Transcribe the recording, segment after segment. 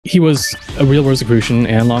he was a real Rosicrucian,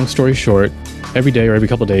 and long story short, every day or every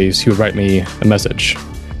couple of days, he would write me a message.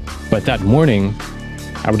 But that morning,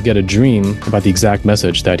 I would get a dream about the exact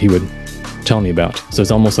message that he would tell me about. So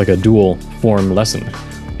it's almost like a dual form lesson.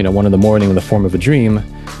 You know, one in the morning in the form of a dream,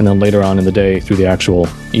 and then later on in the day through the actual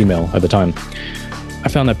email at the time. I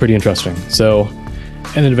found that pretty interesting. So,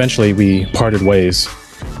 and then eventually we parted ways.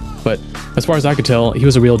 But as far as I could tell, he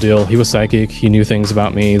was a real deal. He was psychic. He knew things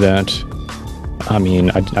about me that, I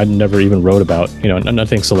mean, I never even wrote about, you know,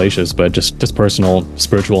 nothing salacious, but just personal,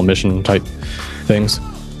 spiritual mission type things.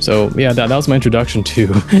 So yeah, that was my introduction to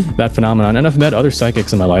that phenomenon. And I've met other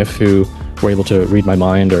psychics in my life who were able to read my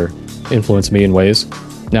mind or influence me in ways.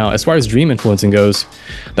 Now, as far as dream influencing goes,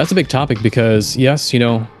 that's a big topic because, yes, you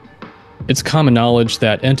know, it's common knowledge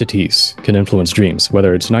that entities can influence dreams,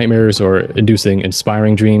 whether it's nightmares or inducing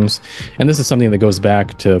inspiring dreams. And this is something that goes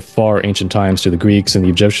back to far ancient times, to the Greeks and the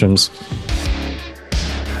Egyptians.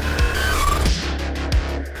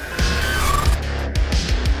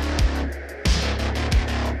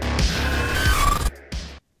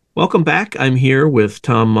 Welcome back. I'm here with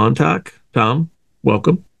Tom Montalk. Tom,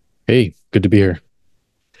 welcome. Hey, good to be here.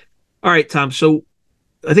 All right, Tom. So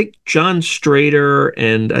I think John Strader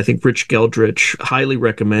and I think Rich Geldrich highly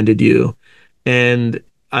recommended you. And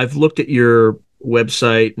I've looked at your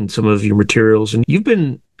website and some of your materials, and you've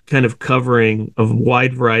been kind of covering a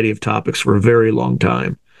wide variety of topics for a very long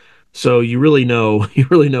time. So you really know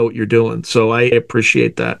what you're doing. So I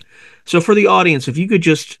appreciate that. So for the audience, if you could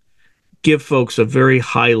just give folks a very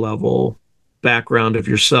high level background of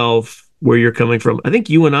yourself, where you're coming from. I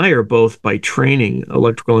think you and I are both by training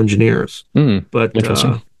electrical engineers, but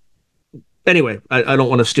anyway, I don't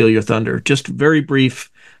want to steal your thunder. Just very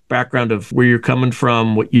brief background of where you're coming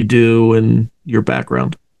from, what you do, and your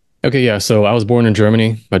background. Okay, yeah. So I was born in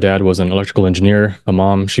Germany. My dad was an electrical engineer. My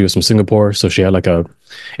mom, she was from Singapore, so she had like a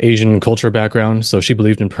Asian culture background. So she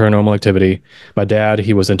believed in paranormal activity. My dad,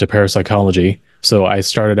 he was into parapsychology. So I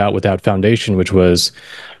started out with that foundation, which was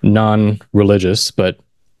non-religious, but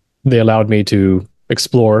they allowed me to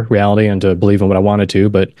explore reality and to believe in what I wanted to.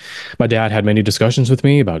 But my dad had many discussions with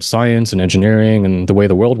me about science and engineering and the way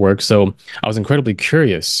the world works. So I was incredibly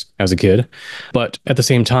curious as a kid. But at the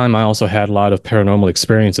same time, I also had a lot of paranormal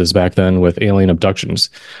experiences back then with alien abductions.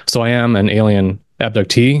 So I am an alien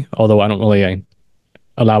abductee, although I don't really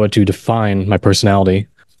allow it to define my personality.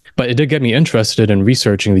 But it did get me interested in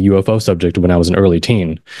researching the UFO subject when I was an early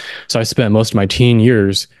teen. So I spent most of my teen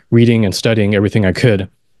years reading and studying everything I could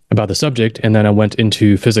about the subject, and then I went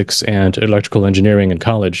into physics and electrical engineering in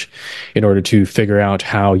college in order to figure out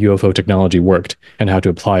how UFO technology worked and how to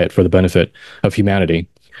apply it for the benefit of humanity.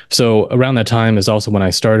 So around that time is also when I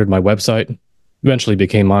started my website, eventually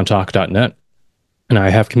became montalk.net, and I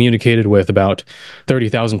have communicated with about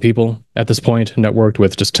 30,000 people at this point, networked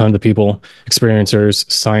with just tons of people,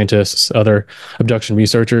 experiencers, scientists, other abduction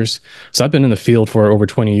researchers. So I've been in the field for over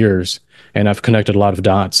 20 years, and I've connected a lot of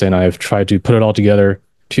dots, and I've tried to put it all together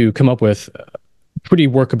to come up with a pretty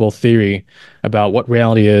workable theory about what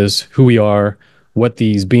reality is, who we are, what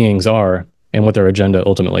these beings are, and what their agenda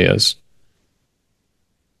ultimately is.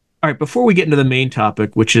 All right, before we get into the main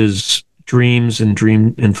topic, which is dreams and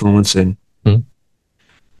dream influencing,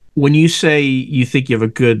 when you say you think you have a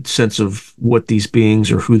good sense of what these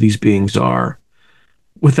beings or who these beings are,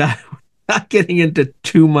 without not getting into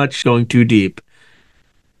too much, going too deep,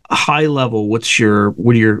 high level, what are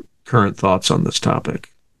your current thoughts on this topic?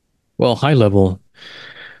 Well, high level.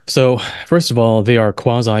 So, first of all, they are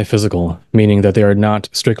quasi-physical, meaning that they are not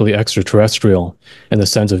strictly extraterrestrial in the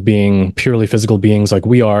sense of being purely physical beings like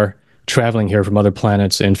we are, traveling here from other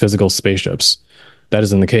planets in physical spaceships. That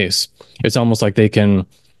isn't the case. It's almost like they can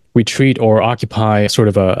retreat or occupy sort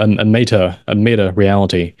of a meta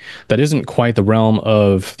reality that isn't quite the realm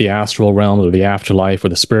of the astral realm or the afterlife or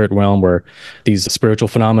the spirit realm where these spiritual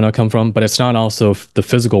phenomena come from, but it's not also the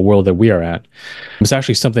physical world that we are at. It's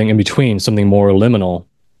actually something in between, something more liminal.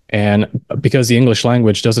 And because the English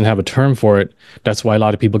language doesn't have a term for it, that's why a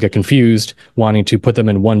lot of people get confused, wanting to put them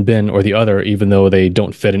in one bin or the other, even though they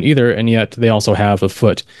don't fit in either, and yet they also have a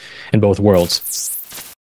foot in both worlds.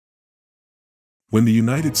 When the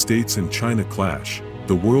United States and China clash,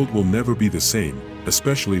 the world will never be the same,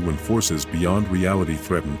 especially when forces beyond reality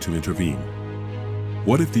threaten to intervene.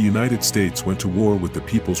 What if the United States went to war with the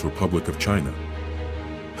People's Republic of China?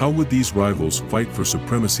 How would these rivals fight for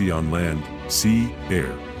supremacy on land, sea,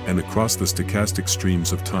 air, and across the stochastic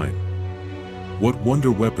streams of time? What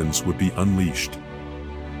wonder weapons would be unleashed?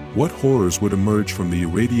 What horrors would emerge from the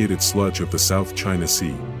irradiated sludge of the South China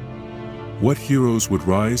Sea? What heroes would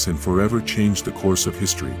rise and forever change the course of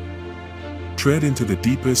history? Tread into the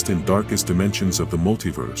deepest and darkest dimensions of the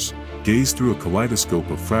multiverse, gaze through a kaleidoscope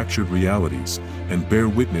of fractured realities, and bear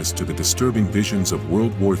witness to the disturbing visions of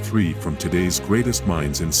World War III from today's greatest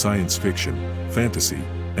minds in science fiction, fantasy,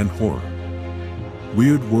 and horror.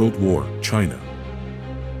 Weird World War, China.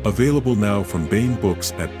 Available now from Baen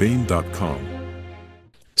Books at baen.com.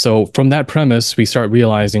 So from that premise, we start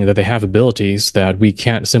realizing that they have abilities that we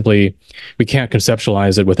can't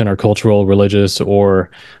conceptualize it within our cultural, religious, or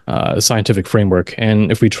scientific framework. And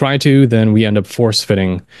if we try to, then we end up force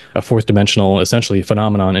fitting a fourth dimensional, essentially,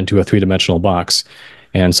 phenomenon into a three-dimensional box.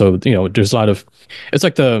 And so, there's a lot of, it's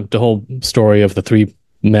like the whole story of the three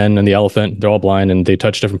men and the elephant. They're all blind and they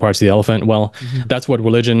touch different parts of the elephant. Well, that's what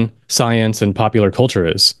religion, science, and popular culture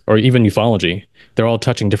is, or even ufology. They're all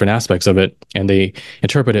touching different aspects of it and they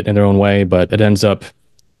interpret it in their own way, but it ends up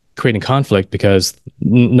creating conflict because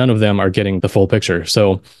none of them are getting the full picture.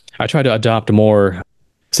 So I try to adopt more,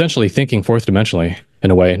 essentially thinking fourth dimensionally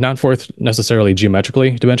in a way, not fourth necessarily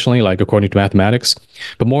geometrically dimensionally, like according to mathematics,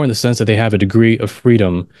 but more in the sense that they have a degree of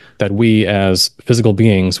freedom that we as physical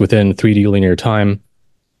beings within 3D linear time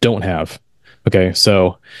don't have. Okay,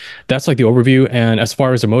 so that's like the overview. And as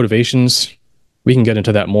far as their motivations, we can get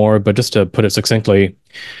into that more, but just to put it succinctly,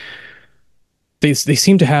 they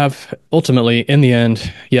seem to have ultimately, in the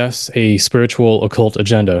end, yes, a spiritual occult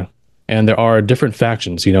agenda. And there are different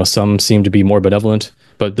factions. Some seem to be more benevolent,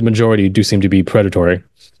 but the majority do seem to be predatory.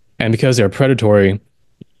 And because they're predatory,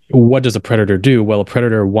 what does a predator do? Well, a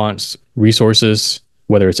predator wants resources,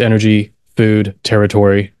 whether it's energy, food,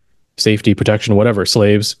 territory, safety, protection, whatever,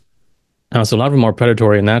 slaves. So a lot of them are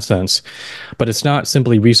predatory in that sense, but it's not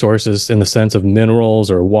simply resources in the sense of minerals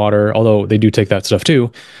or water, although they do take that stuff too,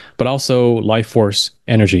 but also life force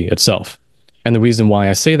energy itself. And the reason why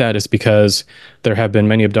I say that is because there have been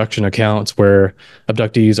many abduction accounts where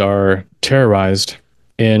abductees are terrorized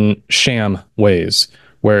in sham ways,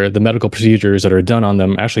 where the medical procedures that are done on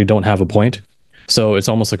them actually don't have a point. So it's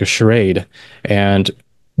almost like a charade. And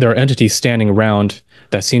there are entities standing around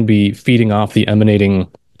that seem to be feeding off the emanating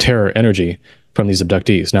terror energy from these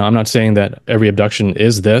abductees. Now, I'm not saying that every abduction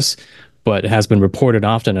is this, but it has been reported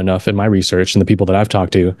often enough in my research and the people that I've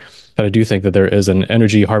talked to that I do think that there is an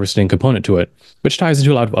energy harvesting component to it, which ties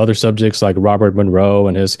into a lot of other subjects like Robert Monroe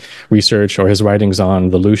and his research or his writings on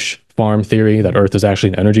the Loosh farm theory, that Earth is actually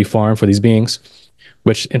an energy farm for these beings,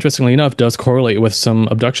 which interestingly enough does correlate with some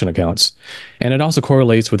abduction accounts. And it also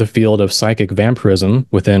correlates with the field of psychic vampirism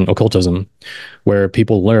within occultism, where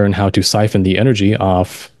people learn how to siphon the energy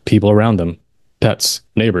off people around them, pets,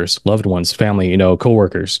 neighbors, loved ones, family,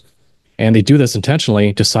 coworkers. And they do this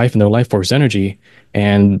intentionally to siphon their life force energy.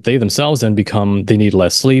 And they themselves then they need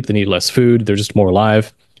less sleep, they need less food, they're just more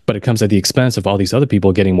alive. But it comes at the expense of all these other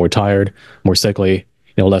people getting more tired, more sickly,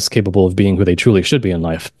 less capable of being who they truly should be in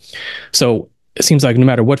life. So it seems like no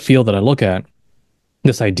matter what field that I look at,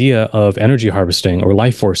 this idea of energy harvesting or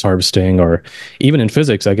life force harvesting, or even in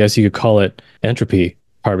physics, I guess you could call it entropy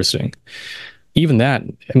harvesting. Even that,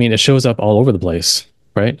 it shows up all over the place,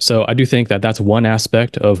 right? So I do think that that's one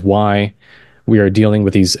aspect of why we are dealing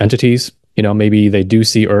with these entities. Maybe they do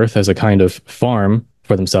see Earth as a kind of farm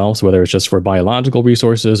for themselves, whether it's just for biological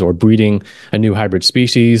resources or breeding a new hybrid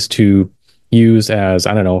species to use as,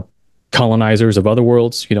 colonizers of other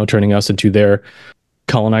worlds, turning us into their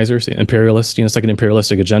colonizers, imperialists, it's like an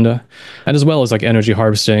imperialistic agenda, and as well as like energy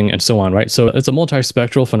harvesting and so on, right? So it's a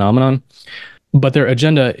multispectral phenomenon, but their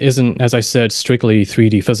agenda isn't, as I said, strictly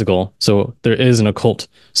 3D physical. So there is an occult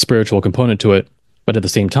spiritual component to it, but at the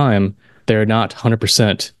same time, they're not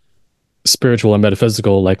 100% spiritual and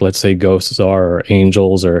metaphysical, like let's say ghosts are, or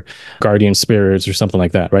angels, or guardian spirits, or something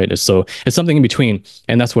like that, right? So it's something in between,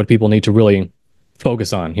 and that's what people need to really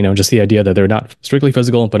focus on, just the idea that they're not strictly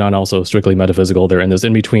physical, but not also strictly metaphysical. They're in this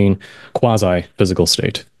in-between quasi-physical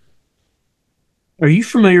state. Are you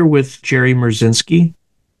familiar with Jerry Merzinski?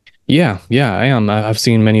 Yeah, I am. I've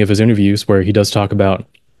seen many of his interviews where he does talk about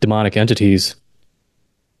demonic entities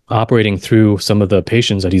operating through some of the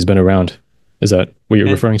patients that he's been around. Is that what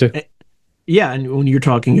you're referring to? Yeah, and when you're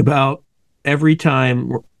talking about every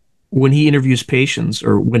time when he interviews patients,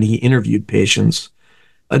 or when he interviewed patients,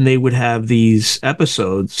 and they would have these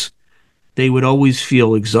episodes, they would always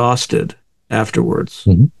feel exhausted afterwards.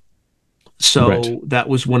 Mm-hmm. So Right. that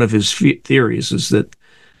was one of his theories, is that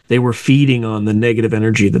they were feeding on the negative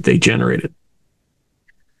energy that they generated.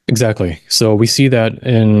 Exactly. So we see that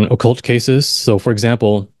in occult cases. So for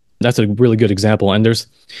example, that's a really good example. And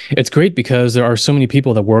it's great because there are so many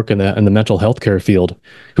people that work in the mental health care field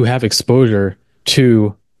who have exposure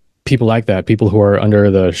to people like that, people who are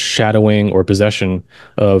under the shadowing or possession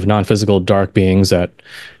of non-physical dark beings that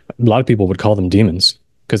a lot of people would call them demons.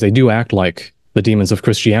 because they do act like the demons of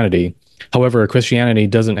Christianity. However, Christianity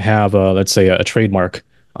doesn't have, let's say, a trademark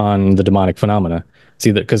on the demonic phenomena.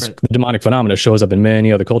 See that because Right. the demonic phenomena shows up in many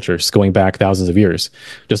other cultures going back thousands of years,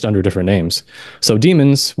 just under different names. So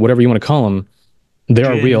demons, whatever you want to call them, they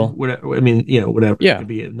are Jinn, real. whatever. I mean, whatever. It Yeah, could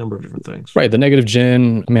be a number of different things. right. The negative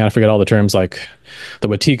gin. I mean, I forget all the terms like the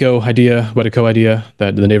Wetico idea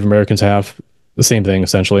that the Native Americans have. The same thing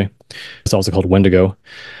essentially. It's also called Wendigo.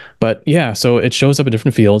 But yeah, so it shows up in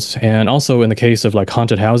different fields. And also in the case of like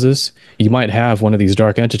haunted houses, you might have one of these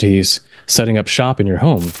dark entities setting up shop in your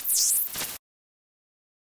home.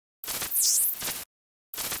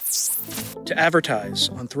 To advertise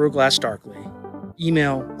on Through Glass Darkly,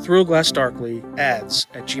 email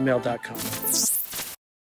throughglassdarkly@gmail.com.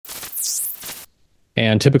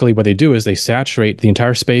 And typically what they do is they saturate the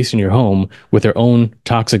entire space in your home with their own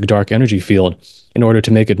toxic dark energy field in order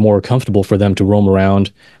to make it more comfortable for them to roam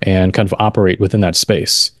around and kind of operate within that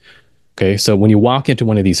space. Okay, so when you walk into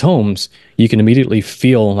one of these homes, you can immediately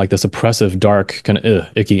feel like this oppressive, dark, kind of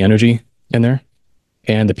icky energy in there.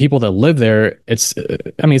 And the people that live there, it's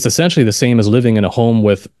essentially the same as living in a home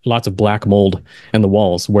with lots of black mold in the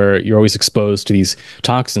walls, where you're always exposed to these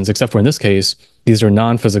toxins, except for in this case, these are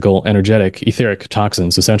non-physical, energetic, etheric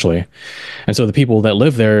toxins, essentially. And so the people that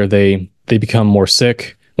live there, they become more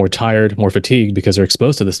sick, more tired, more fatigued because they're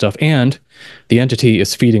exposed to this stuff, and the entity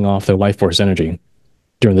is feeding off their life force energy.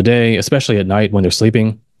 During the day, especially at night when they're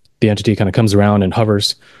sleeping, the entity kind of comes around and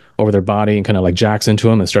hovers over their body and kind of like jacks into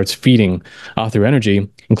them and starts feeding off their energy,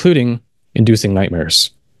 including inducing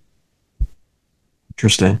nightmares.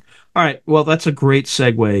 Interesting. All right. Well, that's a great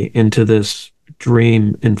segue into this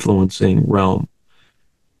dream influencing realm.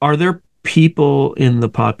 Are there people in the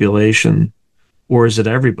population, or is it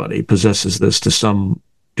everybody possesses this to some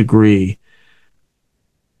degree,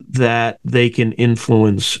 that they can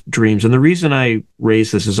influence dreams? And the reason I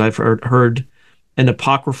raise this is I've heard an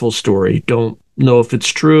apocryphal story. Don't know if it's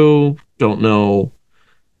true. Don't know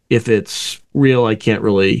if it's real. I can't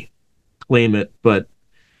really claim it. But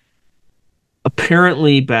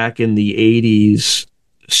apparently back in the 80s,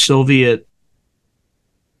 Soviet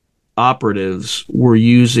operatives were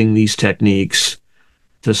using these techniques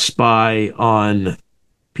to spy on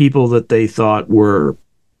people that they thought were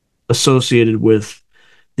associated with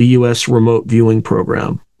the U.S. remote viewing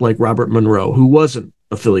program, like Robert Monroe, who wasn't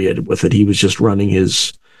affiliated with it. He was just running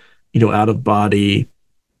his, out of body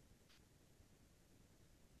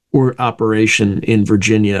or operation in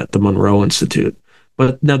Virginia at the Monroe Institute.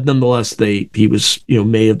 But nonetheless, he was,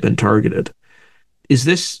 may have been targeted. Is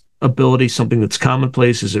this ability something that's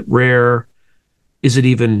commonplace? Is it rare? Is it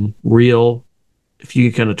even real? If you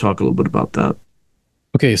could kind of talk a little bit about that.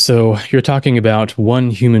 Okay, so you're talking about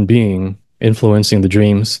one human being influencing the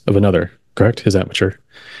dreams of another, correct? Is that what you're...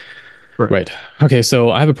 Right. Okay,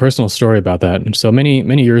 so I have a personal story about that. So many,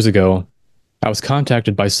 many years ago, I was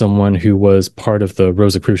contacted by someone who was part of the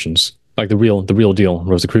Rosicrucians, like the real deal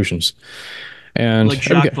Rosicrucians. And like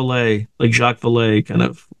Jacques Vallée kind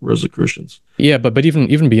of Rosicrucians. Yeah, but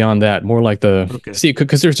even beyond that, more like see,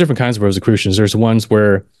 because there's different kinds of Rosicrucians. There's ones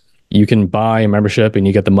where you can buy a membership and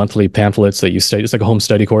you get the monthly pamphlets that you study. It's like a home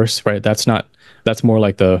study course, right? That's more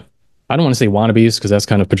like I don't want to say wannabes because that's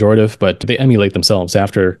kind of pejorative, but they emulate themselves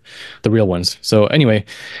after the real ones. So anyway,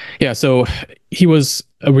 yeah, so he was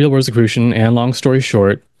a real Rosicrucian, and long story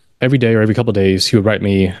short, every day or every couple of days, he would write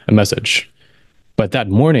me a message. But that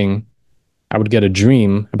morning, I would get a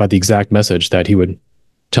dream about the exact message that he would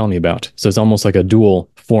tell me about. So it's almost like a dual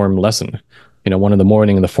form lesson. One in the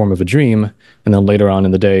morning in the form of a dream, and then later on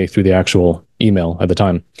in the day through the actual email at the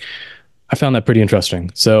time. I found that pretty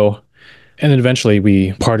interesting. So, and then eventually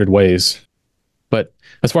we parted ways. But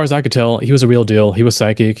as far as I could tell, he was a real deal. He was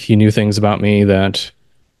psychic. He knew things about me that,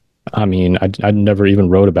 I never even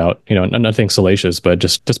wrote about, nothing salacious, but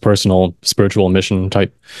just personal spiritual mission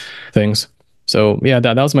type things. So yeah,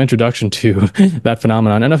 that was my introduction to that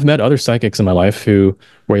phenomenon. And I've met other psychics in my life who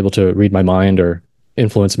were able to read my mind or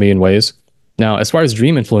influence me in ways. Now, as far as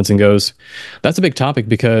dream influencing goes, that's a big topic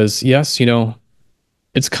because yes,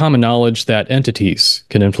 it's common knowledge that entities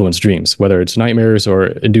can influence dreams, whether it's nightmares or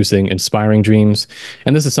inducing inspiring dreams.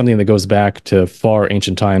 And this is something that goes back to far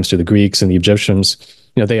ancient times, to the Greeks and the Egyptians.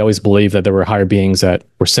 They always believed that there were higher beings that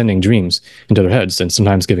were sending dreams into their heads and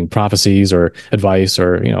sometimes giving prophecies or advice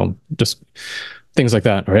or, just things like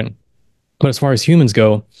that, right? But as far as humans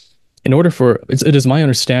go, it is my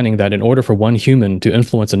understanding that in order for one human to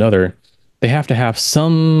influence another, they have to have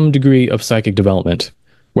some degree of psychic development,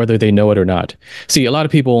 whether they know it or not. See, a lot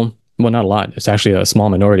of people, well, not a lot, it's actually a small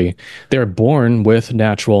minority, they're born with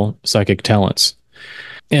natural psychic talents.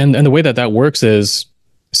 And the way that works is,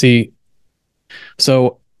 see,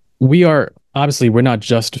 so we are obviously we're not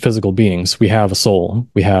just physical beings. We have a soul,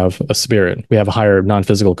 we have a spirit, we have a higher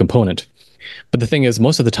non-physical component. But the thing is,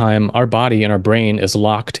 most of the time, our body and our brain is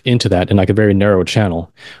locked into that in like a very narrow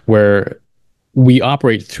channel where we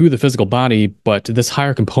operate through the physical body, but this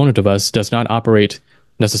higher component of us does not operate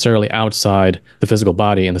necessarily outside the physical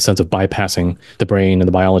body in the sense of bypassing the brain and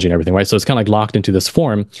the biology and everything, right? So it's kind of like locked into this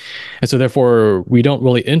form. And so therefore, we don't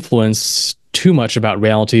really influence too much about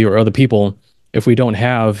reality or other people if we don't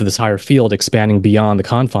have this higher field expanding beyond the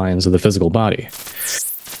confines of the physical body.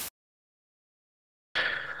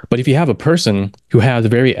 But if you have a person who has a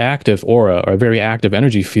very active aura or a very active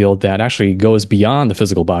energy field that actually goes beyond the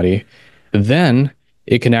physical body, then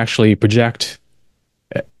it can actually project,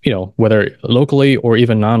 whether locally or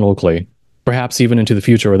even non-locally, perhaps even into the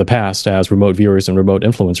future or the past, as remote viewers and remote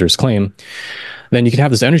influencers claim. Then you can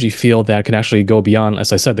have this energy field that can actually go beyond,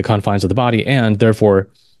 as I said, the confines of the body and therefore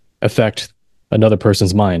affect another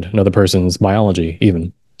person's mind, another person's biology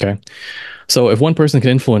even. Okay. So if one person can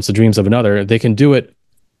influence the dreams of another, they can do it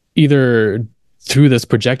either through this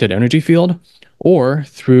projected energy field or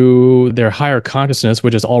through their higher consciousness,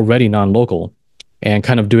 which is already non-local, and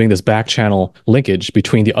kind of doing this back channel linkage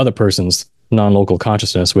between the other person's non-local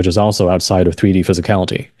consciousness, which is also outside of 3D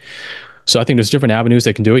physicality. So I think there's different avenues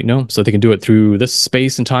they can do it, so they can do it through this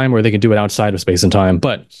space and time, or they can do it outside of space and time.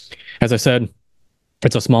 But as I said,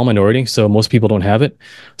 it's a small minority, so most people don't have it.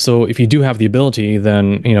 So if you do have the ability,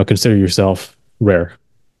 then, consider yourself rare.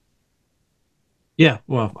 Yeah,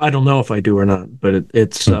 well, I don't know if I do or not, but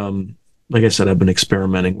it's like I said, I've been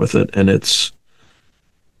experimenting with it, and it's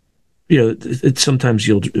it sometimes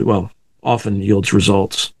often yields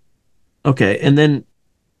results. Okay, and then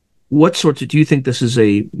what sorts do you think this is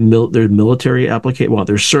there's military application? Well,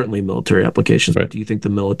 there's certainly military applications, right. But do you think the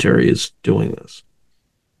military is doing this?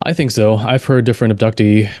 I think so. I've heard different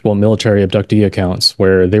military abductee accounts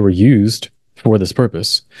where they were used for this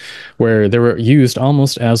purpose, where they were used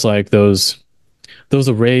almost as like those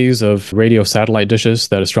arrays of radio satellite dishes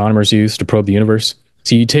that astronomers use to probe the universe.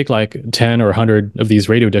 So you take like 10 or 100 of these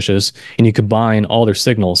radio dishes and you combine all their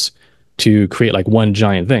signals to create like one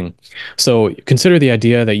giant thing. So consider the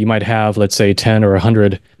idea that you might have, let's say, 10 or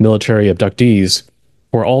 100 military abductees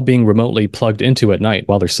who are all being remotely plugged into at night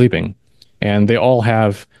while they're sleeping. And they all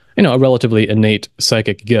have, a relatively innate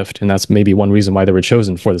psychic gift. And that's maybe one reason why they were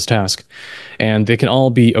chosen for this task. And they can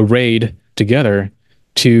all be arrayed together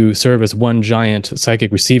to serve as one giant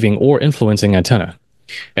psychic receiving or influencing antenna.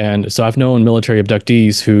 And so I've known military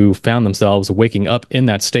abductees who found themselves waking up in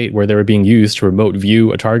that state where they were being used to remote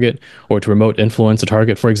view a target or to remote influence a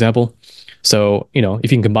target, for example. So,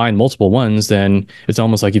 if you can combine multiple ones, then it's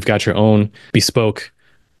almost like you've got your own bespoke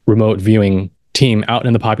remote viewing team out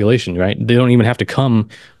in the population, right? They don't even have to come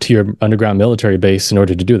to your underground military base in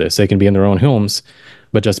order to do this. They can be in their own homes,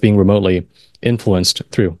 but just being remotely influenced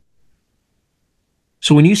through.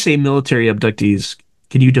 So when you say military abductees,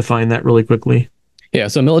 can you define that really quickly? Yeah,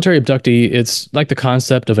 so military abductee, it's like the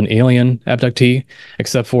concept of an alien abductee,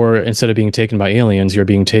 except for instead of being taken by aliens, you're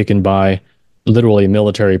being taken by literally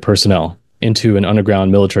military personnel into an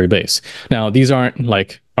underground military base. Now, these aren't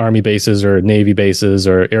like Army bases or Navy bases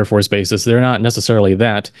or Air Force bases. They're not necessarily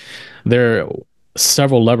that. They're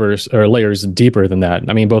several layers deeper than that.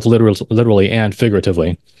 I mean, both literally and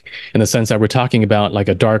figuratively, in the sense that we're talking about like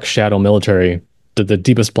a dark shadow military, the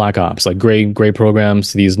deepest black ops, like gray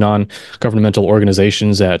programs, these non-governmental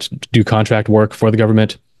organizations that do contract work for the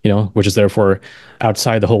government, which is therefore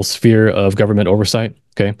outside the whole sphere of government oversight.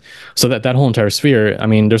 Okay. So that whole entire sphere, I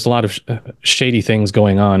mean, there's a lot of shady things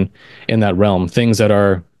going on in that realm, things that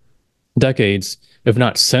are decades, if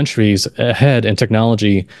not centuries ahead in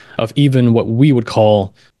technology of even what we would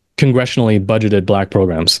call congressionally budgeted black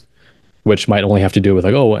programs, which might only have to do with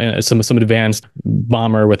like, some advanced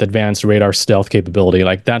bomber with advanced radar stealth capability.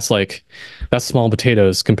 Like that's small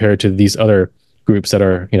potatoes compared to these other groups that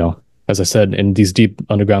are, as I said, in these deep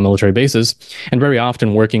underground military bases, and very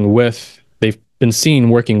often they've been seen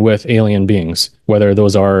working with alien beings, whether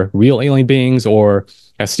those are real alien beings or,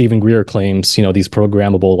 as Stephen Greer claims, these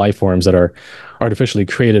programmable life forms that are artificially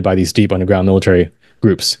created by these deep underground military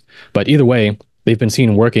groups. But either way, they've been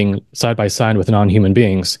seen working side by side with non-human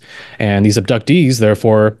beings. And these abductees,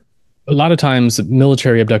 therefore, a lot of times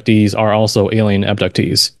military abductees are also alien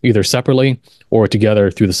abductees, either separately or together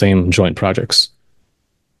through the same joint projects.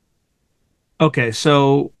 Okay,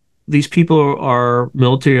 so these people are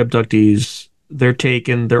military abductees. They're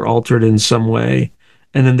taken, they're altered in some way,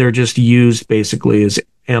 and then they're just used basically as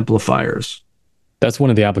amplifiers. That's one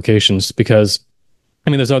of the applications, because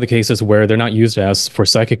there's other cases where they're not used as for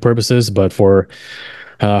psychic purposes, but for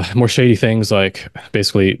more shady things like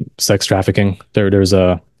basically sex trafficking. There's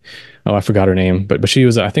a oh, I forgot her name, but she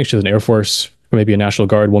was, I think she was an Air Force or maybe a National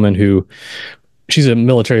Guard woman who she's a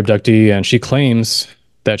military abductee, and she claims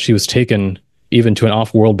that she was taken even to an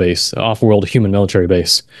off-world base, off-world human military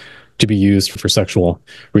base, to be used for sexual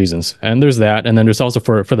reasons. And there's that, and then there's also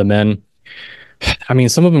for the men. I mean,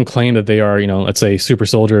 some of them claim that they are, let's say super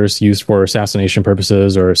soldiers used for assassination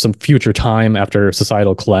purposes, or some future time after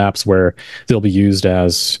societal collapse where they'll be used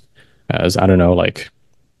as I don't know, like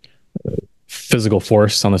physical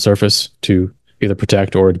force on the surface to either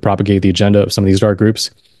protect or to propagate the agenda of some of these dark groups.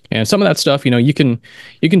 And some of that stuff, you can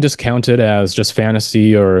discount it as just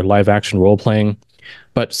fantasy or live action role playing,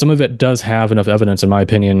 but some of it does have enough evidence, in my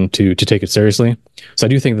opinion, to take it seriously. So I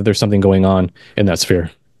do think that there's something going on in that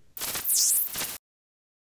sphere.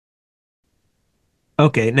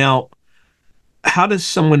 Okay, now, how does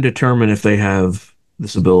someone determine if they have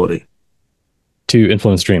this ability? To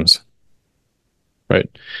influence dreams. Right.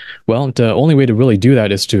 Well, the only way to really do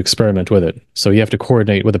that is to experiment with it. So you have to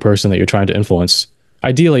coordinate with the person that you're trying to influence.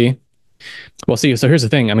 Ideally, well, see, so here's the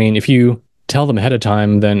thing. I mean, if you tell them ahead of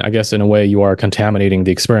time, then I guess in a way you are contaminating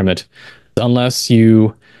the experiment. Unless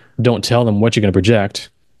you don't tell them what you're going to project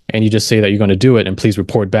and you just say that you're going to do it and please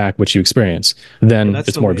report back what you experience, then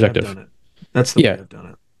it's more objective. That's the way I've done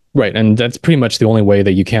it. Right. And that's pretty much the only way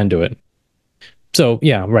that you can do it. So,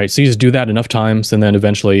 yeah, right. So you just do that enough times, and then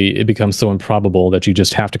eventually it becomes so improbable that you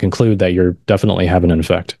just have to conclude that you're definitely having an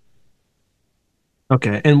effect.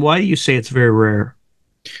 Okay. And why do you say it's very rare?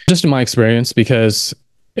 Just in my experience, because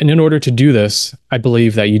in order to do this, I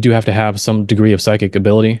believe that you do have to have some degree of psychic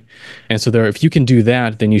ability. And so if you can do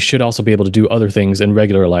that, then you should also be able to do other things in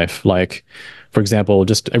regular life. Like, for example,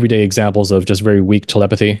 just everyday examples of just very weak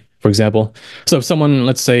telepathy, for example. So if someone,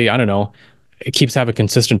 let's say, I don't know, it keeps having a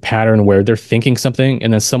consistent pattern where they're thinking something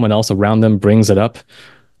and then someone else around them brings it up,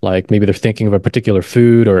 like maybe they're thinking of a particular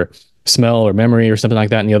food or smell or memory or something like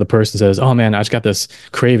that, and the other person says, oh man, I just got this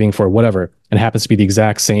craving for whatever, and it happens to be the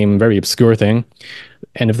exact same very obscure thing.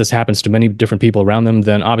 And if this happens to many different people around them,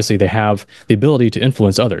 then obviously they have the ability to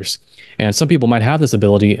influence others. And some people might have this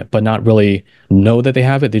ability but not really know that they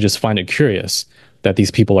have it. They just find it curious that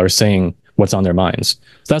these people are saying what's on their minds.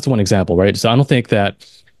 So that's one example, right? So I don't think that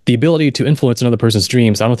the ability to influence another person's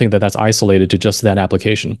dreams, I don't think that that's isolated to just that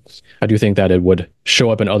application. I do think that it would show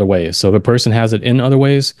up in other ways. So if a person has it in other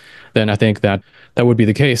ways, then I think that that would be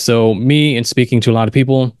the case. So me, in speaking to a lot of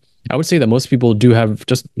people, I would say that most people do have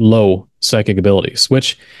just low psychic abilities,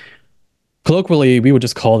 which colloquially we would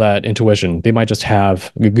just call that intuition. They might just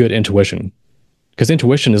have a good intuition, because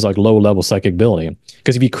intuition is like low level psychic ability.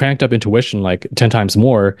 Because if you cranked up intuition like 10 times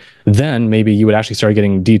more, then maybe you would actually start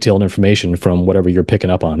getting detailed information from whatever you're picking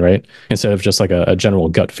up on, right? Instead of just like a general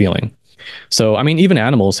gut feeling. So, I mean, even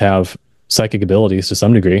animals have psychic abilities to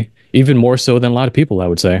some degree, even more so than a lot of people, I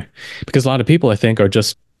would say. Because a lot of people, I think, are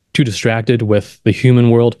just too distracted with the human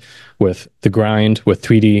world, with the grind, with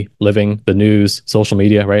 3D living, the news, social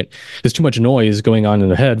media, right? There's too much noise going on in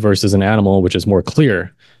the head versus an animal, which is more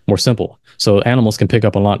clear, more simple. So animals can pick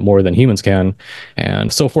up a lot more than humans can.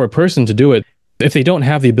 And so for a person to do it, if they don't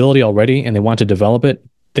have the ability already and they want to develop it,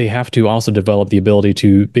 they have to also develop the ability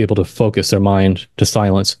to be able to focus their mind, to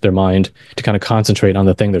silence their mind, to kind of concentrate on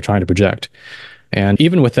the thing they're trying to project. And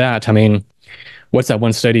even with that, I mean, what's that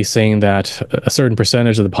one study saying that a certain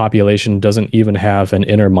percentage of the population doesn't even have an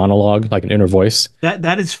inner monologue, like an inner voice?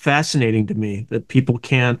 That is fascinating to me, that people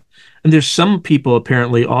can't. And there's some people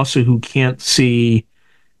apparently also who can't see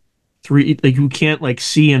who can't like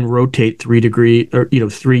see and rotate 3-degree or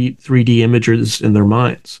 3D images in their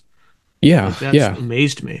minds. Yeah, like, that's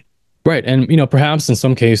amazed me. Right. And, perhaps in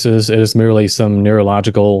some cases it is merely some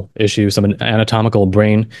neurological issue, some anatomical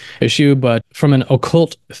brain issue. But from an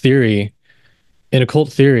occult theory, in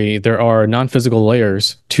occult theory, there are non-physical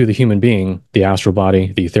layers to the human being, the astral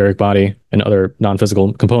body, the etheric body, and other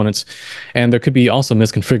non-physical components. And there could be also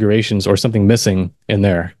misconfigurations or something missing in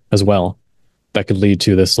there as well that could lead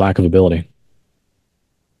to this lack of ability.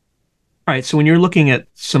 All right. So when you're looking at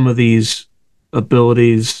some of these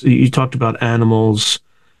abilities, you talked about animals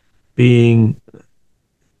being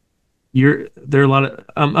there are a lot of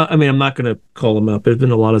I mean, I'm not going to call them up. There's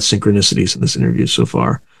been a lot of synchronicities in this interview so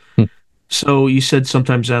far. So you said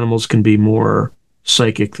sometimes animals can be more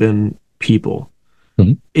psychic than people.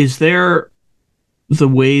 Mm-hmm. Is there the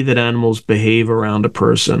way that animals behave around a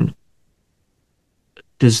person?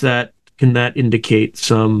 Can that indicate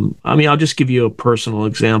some? I mean, I'll just give you a personal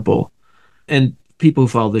example. And people who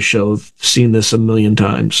follow the show have seen this a million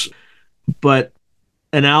times. But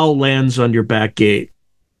an owl lands on your back gate.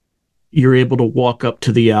 You're able to walk up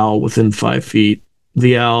to the owl within 5 feet.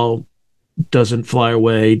 The owl doesn't fly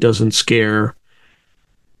away, doesn't scare,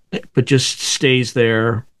 but just stays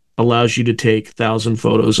there allows you to take 1,000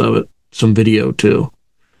 photos of it, some video too.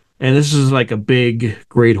 And this is like a big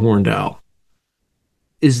great horned owl.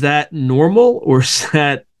 Is that normal, or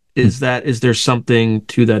is there something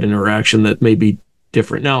to that interaction that may be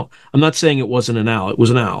different? Now, I'm not saying it wasn't an owl. It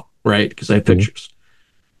was an owl, right? Because I have pictures.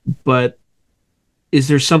 But is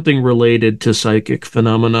there something related to psychic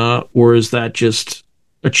phenomena, or is that just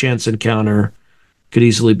a chance encounter, could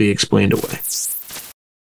easily be explained away?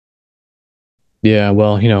 Yeah,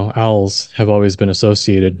 well, owls have always been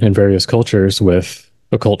associated in various cultures with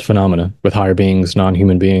occult phenomena, with higher beings,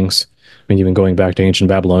 non-human beings. I mean, even going back to ancient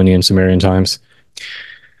Babylonian, Sumerian times.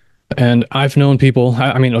 And I've known people,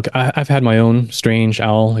 I mean, look, I've had my own strange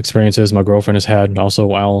owl experiences. My girlfriend has had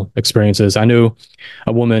also owl experiences. I knew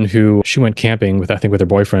a woman who she went camping with, I think, with her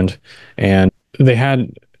boyfriend, and they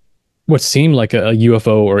had what seemed like a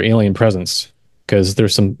UFO or alien presence, because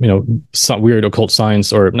there's some weird occult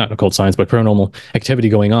science, or not occult science, but paranormal activity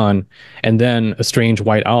going on. And then a strange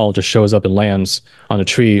white owl just shows up and lands on a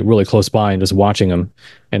tree really close by and just watching them.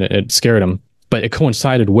 And it scared him. But it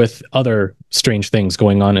coincided with other strange things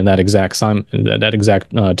going on in that exact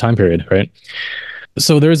time period, right?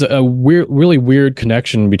 So there's a really weird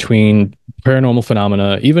connection between paranormal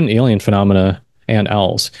phenomena, even alien phenomena, and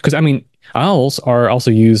owls. Because I mean, owls are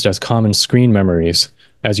also used as common screen memories,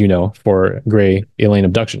 as you know, for gray alien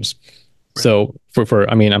abductions. Right. So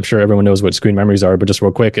I mean, I'm sure everyone knows what screen memories are, but just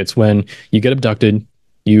real quick, it's when you get abducted,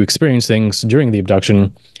 you experience things during the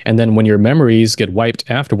abduction, and then when your memories get wiped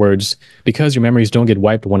afterwards, because your memories don't get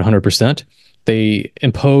wiped 100%, they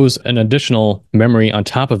impose an additional memory on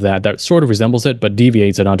top of that sort of resembles it, but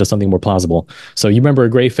deviates it onto something more plausible. So you remember a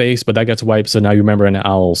gray face, but that gets wiped, so now you remember an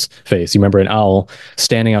owl's face. You remember an owl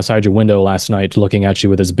standing outside your window last night looking at you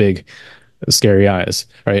with his big, scary eyes,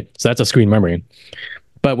 right? So that's a screen memory.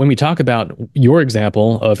 But when we talk about your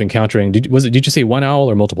example of encountering, did you say one owl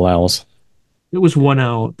or multiple owls? It was one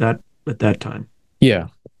owl at that time. Yeah.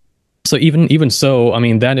 So even so, I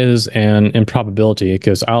mean, that is an improbability,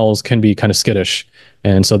 because owls can be kind of skittish,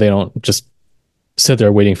 and so they don't just sit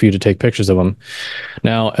there waiting for you to take pictures of them.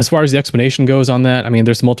 Now, as far as the explanation goes on that, I mean,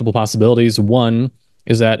 there's multiple possibilities. One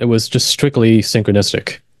is that it was just strictly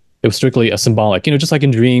synchronistic. It was strictly a symbolic, just like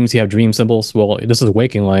in dreams, you have dream symbols. Well, this is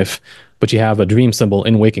waking life, but you have a dream symbol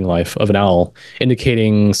in waking life of an owl,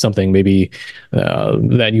 indicating something, maybe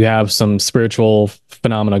that you have some spiritual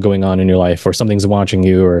phenomena going on in your life, or something's watching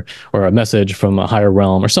you, or a message from a higher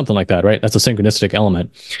realm, or something like that, right? That's a synchronistic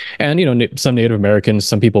element. And, some Native Americans,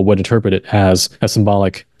 some people would interpret it as a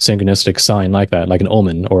symbolic synchronistic sign like that, like an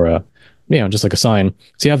omen, or just like a sign.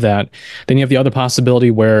 So you have that. Then you have the other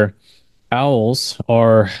possibility where owls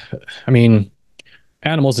are, I mean,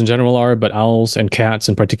 animals in general are, but owls and cats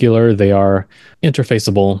in particular, they are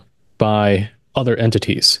interfaceable by other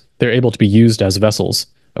entities. They're able to be used as vessels,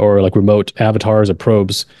 or like remote avatars or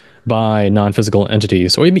probes, by non-physical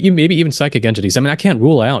entities, or maybe even psychic entities. I mean, I can't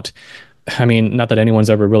rule out, I mean, not that anyone's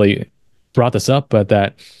ever really brought this up, but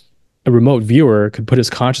that a remote viewer could put his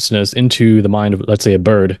consciousness into the mind of, let's say, a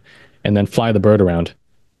bird, and then fly the bird around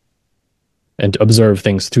and observe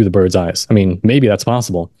things through the bird's eyes. I mean, maybe that's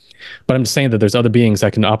possible, but I'm just saying that there's other beings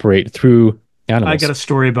that can operate through animals. I got a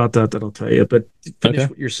story about that I'll tell you, but finish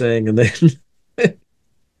what you're saying, and then.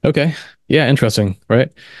 Okay. Yeah, interesting,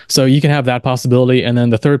 right? So you can have that possibility, and then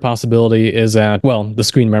the third possibility is that, well, the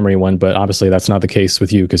screen memory one, but obviously that's not the case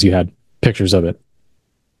with you because you had pictures of it.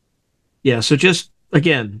 Yeah, so just,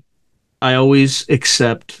 again, I always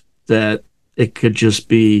accept that it could just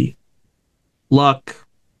be luck,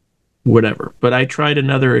 whatever. But I tried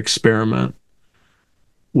another experiment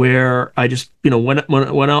where I just, went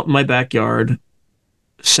out in my backyard,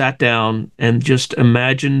 sat down, and just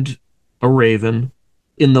imagined a raven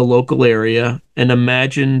in the local area, and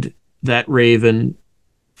imagined that raven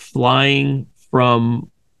flying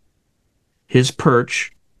from his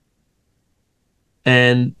perch,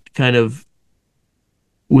 and kind of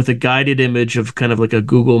with a guided image of kind of like a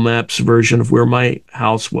Google Maps version of where my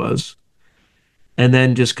house was, and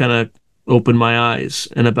then just kind of opened my eyes.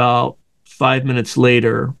 And about 5 minutes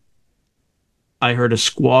later, I heard a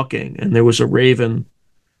squawking, and there was a raven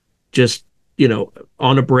just,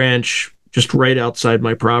 on a branch just right outside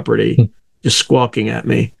my property, just squawking at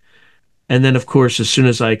me. And then, of course, as soon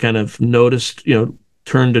as I kind of noticed,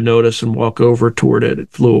 turned to notice and walk over toward it, it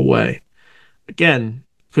flew away. Again,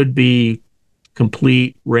 could be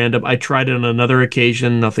complete random. I tried it on another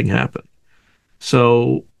occasion, nothing happened.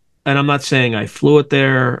 So, and I'm not saying I flew it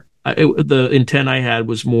there. The intent I had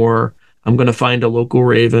was more, I'm going to find a local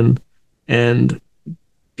raven and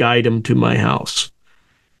guide him to my house.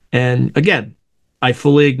 And again, I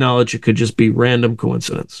fully acknowledge it could just be random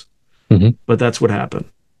coincidence, but that's what happened.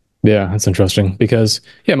 Yeah, that's interesting because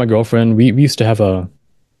yeah, my girlfriend, we used to have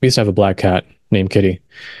a black cat named Kitty,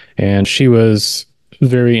 and she was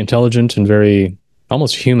very intelligent and very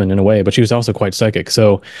almost human in a way, but she was also quite psychic.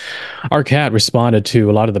 So our cat responded to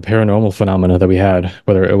a lot of the paranormal phenomena that we had,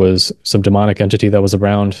 whether it was some demonic entity that was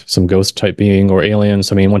around, some ghost type being, or aliens.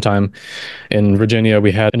 I mean, one time in Virginia,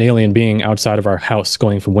 we had an alien being outside of our house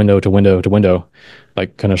going from window to window to window,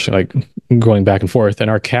 like kind of like going back and forth, and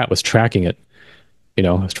our cat was tracking it,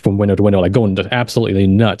 from window to window, like going absolutely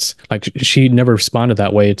nuts. Like she never responded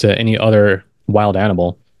that way to any other wild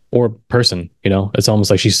animal or person. It's almost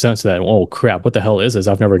like she sensed that, oh crap, what the hell is this?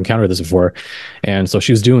 I've never encountered this before. And so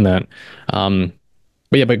she was doing that. But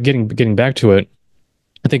yeah, but getting back to it,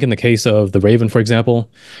 I think in the case of the Raven, for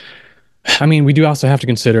example, I mean, we do also have to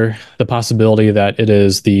consider the possibility that it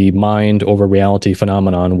is the mind over reality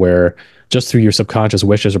phenomenon where just through your subconscious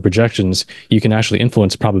wishes or projections, you can actually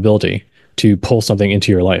influence probability to pull something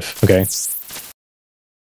into your life. Okay.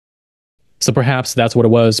 So perhaps that's what it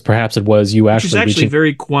was. Perhaps it was you Which is actually actually reaching.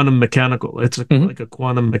 very quantum mechanical. It's Mhm. like a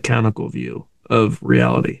quantum mechanical view of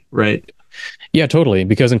reality, right? Yeah, totally.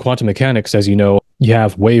 Because in quantum mechanics, as you know, you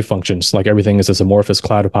have wave functions. Like everything is this amorphous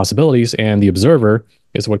cloud of possibilities, and the observer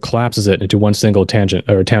is what collapses it into one single tangent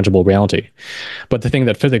or tangible reality. But the thing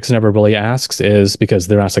that physics never really asks is, because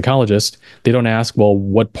they're not psychologists, they don't ask, well,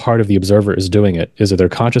 what part of the observer is doing it? Is it their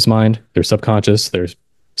conscious mind, their subconscious, their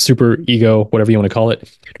super ego, whatever you want to call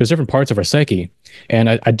it? There's different parts of our psyche. And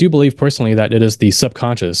I do believe personally that it is the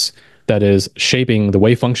subconscious that is shaping the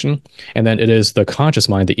wave function. And then it is the conscious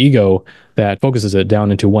mind, the ego, that focuses it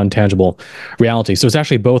down into one tangible reality. So it's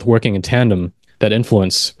actually both working in tandem that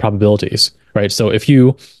influence probabilities, right? So if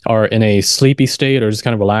you are in a sleepy state or just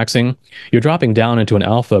kind of relaxing, you're dropping down into an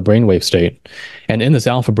alpha brainwave state. And in this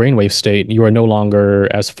alpha brainwave state, you are no longer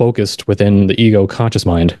as focused within the ego conscious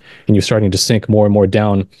mind, and you're starting to sink more and more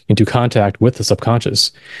down into contact with the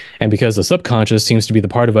subconscious. And because the subconscious seems to be the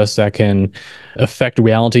part of us that can affect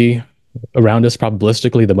reality around us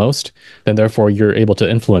probabilistically the most, then therefore you're able to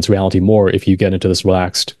influence reality more if you get into this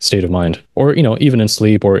relaxed state of mind. Or, even in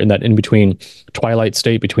sleep or in that in between twilight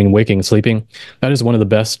state between waking and sleeping, that is one of the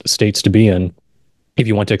best states to be in if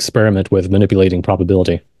you want to experiment with manipulating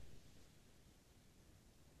probability.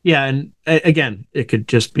 Yeah, and again, it could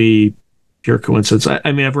just be pure coincidence.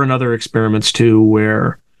 I mean, I've run other experiments too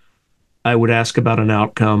where I would ask about an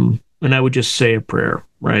outcome and I would just say a prayer,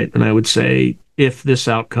 right? And I would say, if this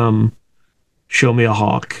outcome, show me a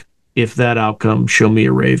hawk. If that outcome, show me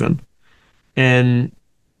a raven. And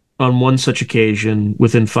on one such occasion,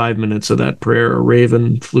 within 5 minutes of that prayer, a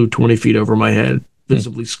raven flew 20 feet over my head,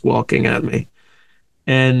 visibly squawking at me.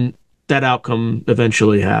 And that outcome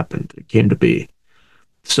eventually happened. It came to be.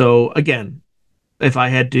 So again, if I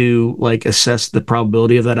had to like assess the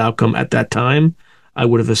probability of that outcome at that time, I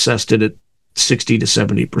would have assessed it at 60 to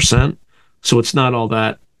 70%. So it's not all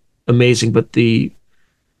that amazing, but the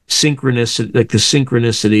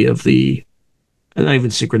synchronicity of the, not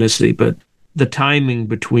even synchronicity, but the timing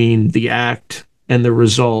between the act and the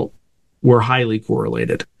result were highly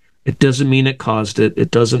correlated. It doesn't mean it caused it.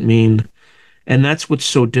 It doesn't mean, and that's what's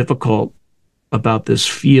so difficult about this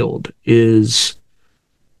field is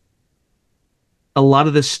a lot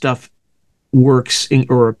of this stuff works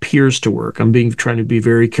or appears to work. I'm being trying to be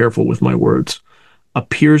very careful with my words.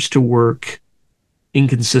 Appears to work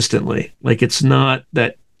inconsistently. Like it's not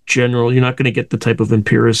that general. You're not going to get the type of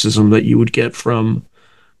empiricism that you would get from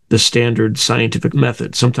the standard scientific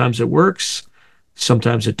method. Sometimes it works,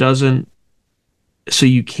 sometimes it doesn't. So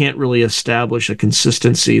you can't really establish a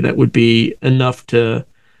consistency that would be enough to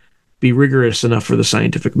be rigorous enough for the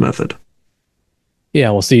scientific method.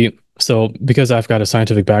 Yeah, well, see, so because I've got a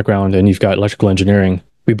scientific background and you've got electrical engineering,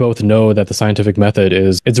 we both know that the scientific method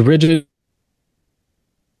it's rigid,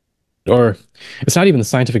 or it's not even the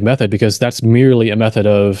scientific method because that's merely a method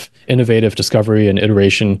of innovative discovery and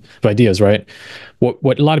iteration of ideas, right?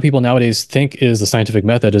 What a lot of people nowadays think is the scientific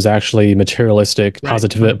method is actually materialistic Right,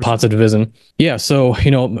 100%. positivism. Yeah, so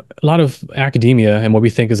a lot of academia and what we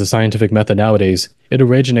think is a scientific method nowadays, it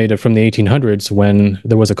originated from the 1800s when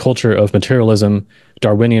there was a culture of materialism,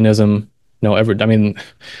 Darwinianism. I mean,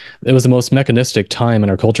 it was the most mechanistic time in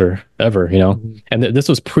our culture ever, Mm-hmm. and this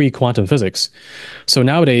was pre-quantum physics. So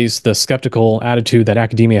nowadays, the skeptical attitude that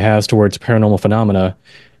academia has towards paranormal phenomena,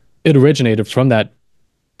 it originated from that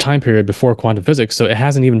time period before quantum physics. So it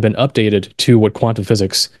hasn't even been updated to what quantum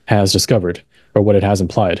physics has discovered or what it has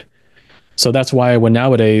implied. So that's why when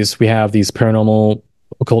nowadays we have these paranormal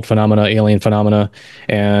occult phenomena, alien phenomena,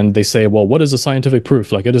 and they say, well, what is the scientific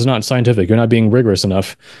proof? Like, it is not scientific. You're not being rigorous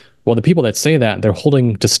enough. Well, the people that say that, they're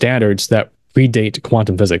holding to standards that predate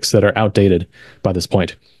quantum physics that are outdated by this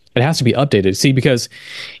point. It has to be updated. See, because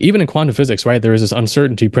even in quantum physics, right, there is this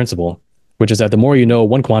uncertainty principle, which is that the more you know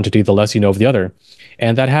one quantity, the less you know of the other.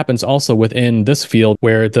 And that happens also within this field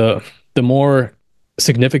where the more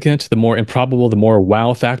significant, the more improbable, the more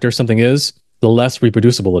wow factor something is, the less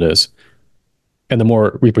reproducible it is. And the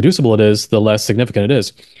more reproducible it is, the less significant it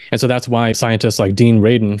is. And so that's why scientists like Dean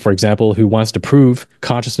Radin, for example, who wants to prove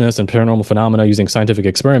consciousness and paranormal phenomena using scientific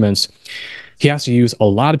experiments, he has to use a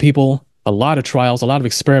lot of people, a lot of trials, a lot of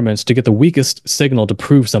experiments to get the weakest signal to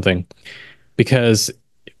prove something, because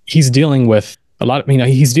he's dealing with a lot of,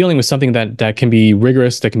 he's dealing with something that can be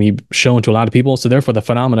rigorous, that can be shown to a lot of people. So therefore the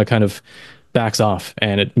phenomena kind of backs off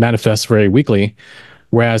and it manifests very weakly.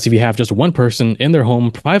 Whereas if you have just one person in their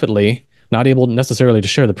home privately, not able necessarily to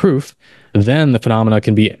share the proof, then the phenomena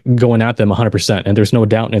can be going at them 100%. And there's no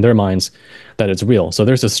doubt in their minds that it's real. So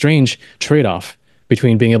there's a strange trade-off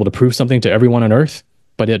between being able to prove something to everyone on Earth,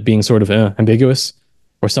 but it being sort of ambiguous,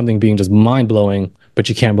 or something being just mind-blowing, but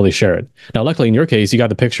you can't really share it. Now, luckily in your case, you got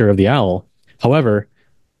the picture of the owl. However,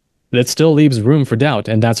 that still leaves room for doubt.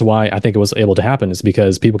 And that's why I think it was able to happen, is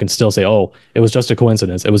because people can still say, oh, it was just a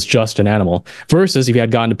coincidence. It was just an animal. Versus if you had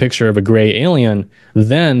gotten a picture of a gray alien,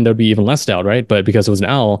 then there'd be even less doubt, right? But because it was an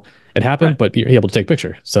owl, it happened, right, but you're able to take a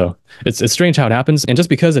picture. So it's strange how it happens. And just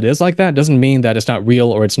because it is like that doesn't mean that it's not real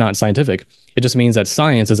or it's not scientific. It just means that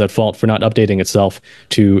science is at fault for not updating itself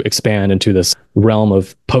to expand into this realm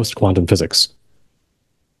of post-quantum physics.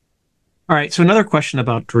 All right. So another question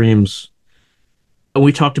about dreams.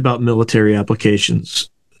 We talked about military applications.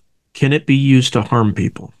 Can it be used to harm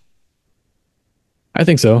people? I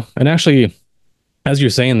think so. And actually, as you're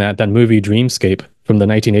saying that, that movie Dreamscape from the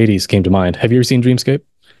 1980s came to mind. Have you ever seen Dreamscape?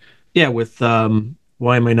 Yeah, with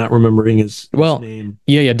why am I not remembering his name?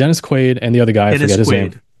 Yeah, Dennis Quaid and the other guy, Dennis I forget his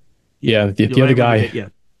Quaid. name. Yeah, the other guy.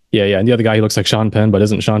 Yeah, and the other guy, he looks like Sean Penn, but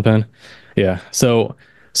isn't Sean Penn. Yeah, so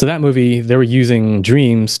that movie, they were using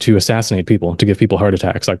dreams to assassinate people, to give people heart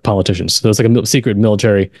attacks, like politicians. So it's like a secret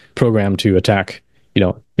military program to attack,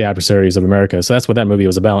 the adversaries of America. So that's what that movie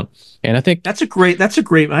was about. And I think that's a great.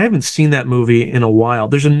 I haven't seen that movie in a while.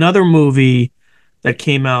 There's another movie that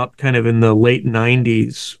came out kind of in the late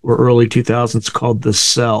 90s or early 2000s called The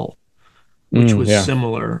Cell, which was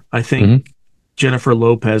similar. I think Jennifer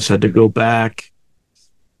Lopez had to go back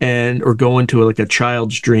or go into like a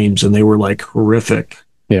child's dreams, and they were like horrific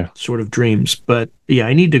sort of dreams. But yeah,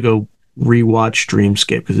 I need to go rewatch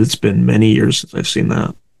Dreamscape because it's been many years since I've seen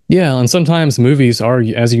that. Yeah, and sometimes movies are,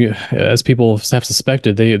 as people have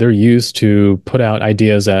suspected, they're used to put out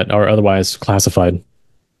ideas that are otherwise classified,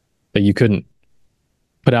 that you couldn't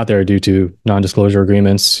put out there due to non-disclosure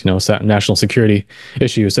agreements, national security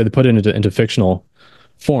issues. So they put it into fictional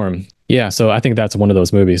form. Yeah, so I think that's one of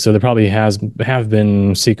those movies. So there probably have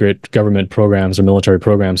been secret government programs or military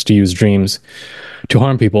programs to use dreams to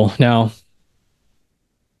harm people. Now,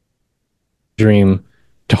 dream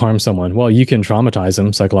to harm someone. Well, you can traumatize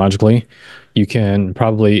them psychologically. You can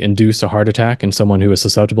probably induce a heart attack in someone who is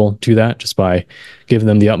susceptible to that just by giving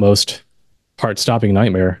them the utmost heart-stopping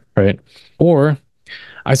nightmare, right? Or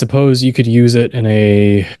I suppose you could use it in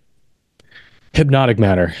a hypnotic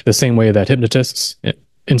manner, the same way that hypnotists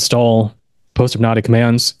install post-hypnotic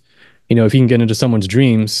commands. If you can get into someone's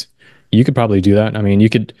dreams, you could probably do that. I mean, you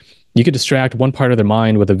could distract one part of their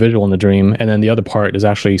mind with a visual in the dream, and then the other part is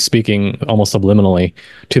actually speaking almost subliminally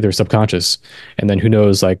to their subconscious. And then who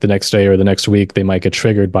knows, like the next day or the next week, they might get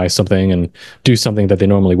triggered by something and do something that they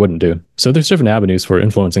normally wouldn't do. So there's different avenues for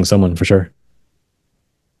influencing someone, for sure.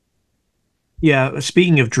 Yeah,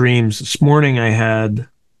 speaking of dreams, this morning I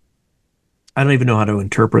don't even know how to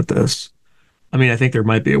interpret this. I mean, I think there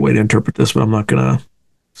might be a way to interpret this, but I'm not going to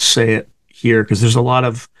say it here because there's a lot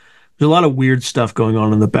of weird stuff going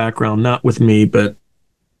on in the background, not with me, but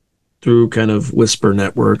through kind of whisper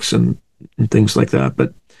networks and things like that.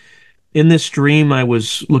 But in this dream, I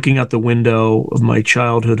was looking out the window of my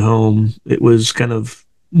childhood home. It was kind of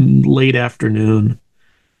late afternoon,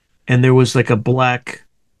 and there was like a black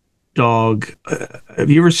dog. Have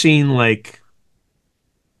you ever seen like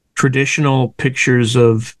traditional pictures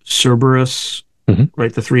of Cerberus,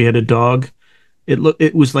 right? The three-headed dog.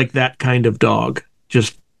 It was like that kind of dog,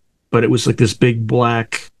 but it was like this big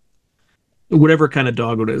black, whatever kind of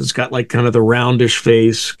dog it is. It's got like kind of the roundish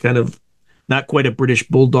face, kind of not quite a British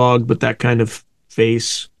bulldog, but that kind of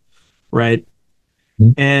face, right?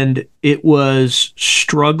 And it was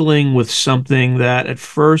struggling with something that at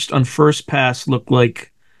first, on first pass, looked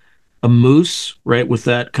like a moose, right? With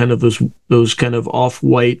that kind of those kind of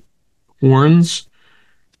off-white horns,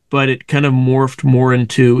 but it kind of morphed more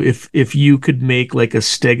into if you could make like a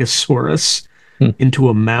stegosaurus into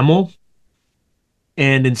a mammal,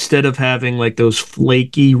 And instead of having like those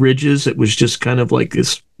flaky ridges, it was just kind of like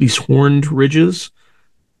these horned ridges.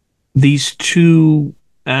 These two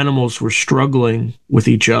animals were struggling with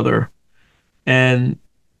each other, and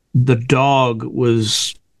the dog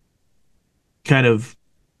was kind of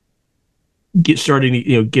starting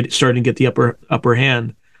to get the upper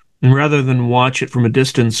hand. And rather than watch it from a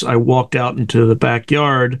distance, I walked out into the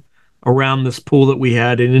backyard around this pool that we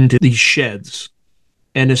had and into these sheds.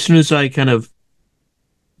 And as soon as I kind of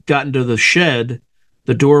got into the shed,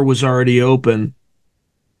 the door was already open,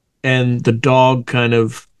 and the dog kind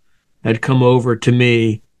of had come over to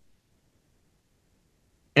me.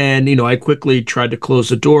 And, I quickly tried to close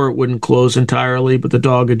the door. It wouldn't close entirely, but the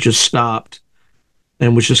dog had just stopped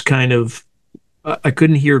and was just kind of, I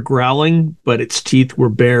couldn't hear growling, but its teeth were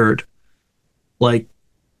bared. Like,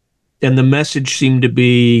 and the message seemed to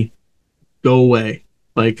be, go away.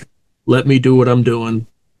 Like, let me do what I'm doing.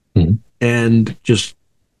 Mm-hmm. And just,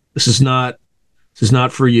 this is not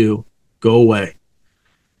for you. Go away.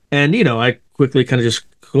 And, I quickly kind of just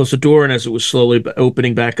closed the door. And as it was slowly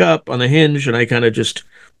opening back up on the hinge, and I kind of just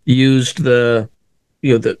used the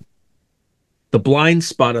blind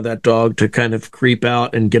spot of that dog to kind of creep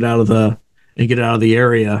out and get out of the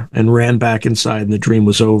area, and ran back inside, and the dream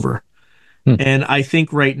was over. And I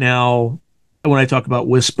think right now, when I talk about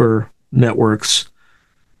whisper networks,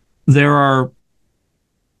 there are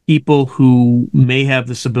people who may have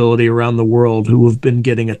this ability around the world who have been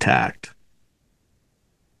getting attacked.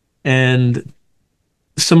 And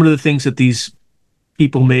some of the things that these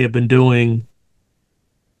people may have been doing,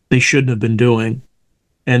 they shouldn't have been doing.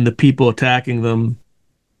 And the people attacking them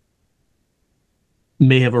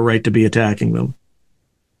may have a right to be attacking them.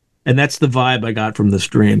 And that's the vibe I got from this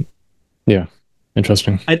dream. Yeah.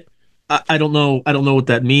 Interesting. I don't know what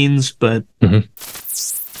that means, but it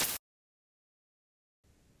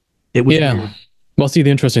was weird. Well, see,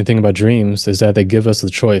 the interesting thing about dreams is that they give us the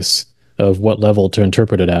choice of what level to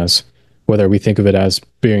interpret it as, whether we think of it as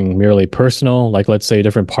being merely personal, like let's say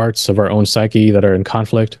different parts of our own psyche that are in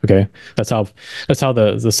conflict. Okay, that's how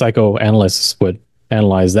the psychoanalysts would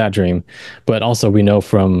analyze that dream. But also we know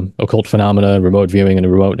from occult phenomena, remote viewing,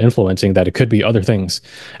 and remote influencing that it could be other things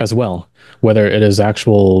as well, whether it is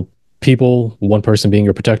actual people, one person being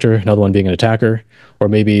your protector, another one being an attacker, or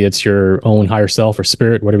maybe it's your own higher self or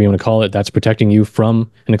spirit, whatever you want to call it, that's protecting you from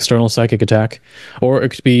an external psychic attack. Or it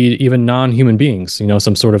could be even non-human beings,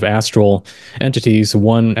 some sort of astral entities,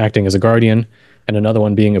 one acting as a guardian and another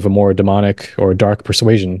one being of a more demonic or dark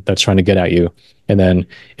persuasion that's trying to get at you. And then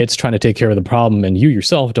it's trying to take care of the problem, and you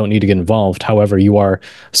yourself don't need to get involved. However, you are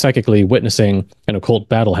psychically witnessing an occult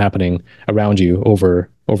battle happening around you over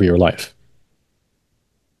your life.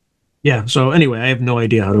 Yeah. So anyway, I have no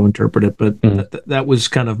idea how to interpret it, but that was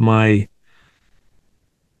kind of my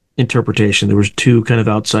interpretation. There was two kind of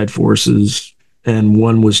outside forces, and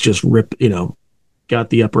one was just got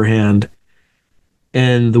the upper hand,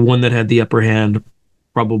 and the one that had the upper hand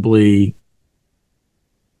probably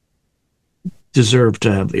deserved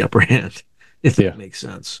to have the upper hand, if that makes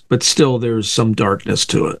sense. But still, there's some darkness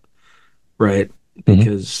to it, right?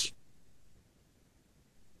 Because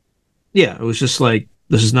it was just like,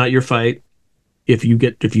 this is not your fight. If you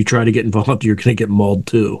try to get involved, you're going to get mauled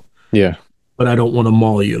too. Yeah. But I don't want to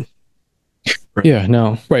maul you. Right. Yeah,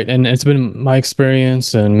 no, right. And it's been my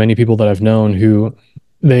experience and many people that I've known who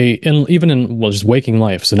even in just waking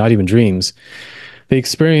life, so not even dreams, they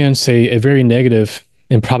experience a very negative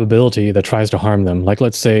improbability that tries to harm them. Like,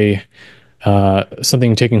 let's say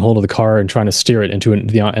something taking hold of the car and trying to steer it into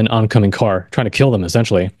an oncoming car, trying to kill them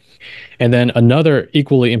essentially. And then another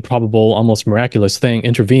equally improbable, almost miraculous thing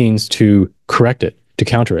intervenes to correct it, to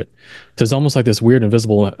counter it. So it's almost like this weird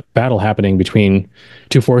invisible battle happening between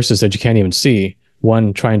two forces that you can't even see,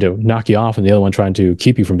 one trying to knock you off and the other one trying to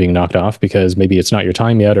keep you from being knocked off because maybe it's not your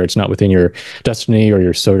time yet, or it's not within your destiny or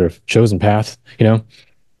your sort of chosen path,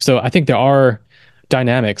 So I think there are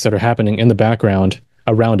dynamics that are happening in the background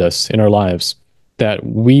around us in our lives that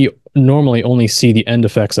we normally only see the end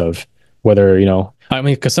effects of, whether,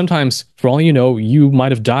 because sometimes, for all you know, you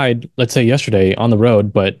might have died, let's say yesterday on the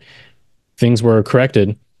road, but things were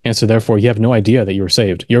corrected. And so therefore you have no idea that you were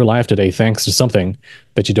saved. You're alive today thanks to something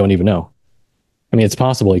that you don't even know. I mean, it's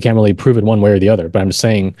possible. You can't really prove it one way or the other, but I'm just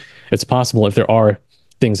saying it's possible if there are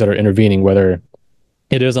things that are intervening, whether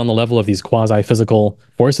it is on the level of these quasi-physical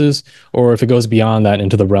forces, or if it goes beyond that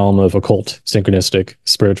into the realm of occult, synchronistic,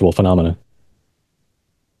 spiritual phenomena.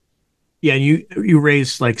 Yeah, you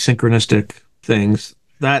raise like synchronistic things.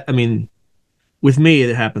 That, I mean, with me,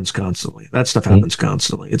 it happens constantly. That stuff happens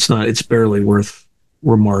constantly. It's barely worth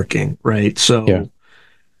remarking, right? So,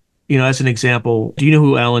 as an example, do you know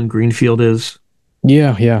who Alan Greenfield is?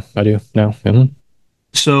 Yeah, I do. No.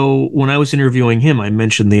 So when I was interviewing him, I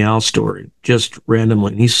mentioned the owl story just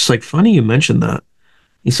randomly. And he's just like, funny you mentioned that.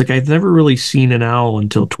 He's like, I've never really seen an owl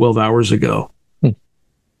until 12 hours ago. Hmm.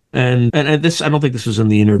 And this, I don't think this was in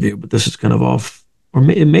the interview, but this is kind of off, or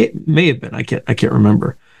it may have been. I can't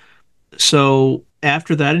remember. So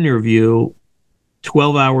after that interview,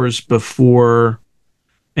 12 hours before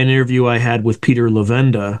an interview I had with Peter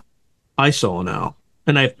Lavenda, I saw an owl.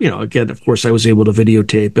 And again, of course, I was able to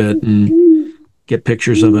videotape it and get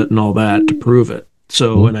pictures of it and all that to prove it.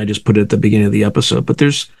 So, and I just put it at the beginning of the episode. But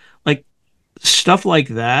there's like stuff like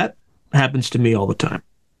that happens to me all the time.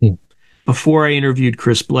 Hmm. Before I interviewed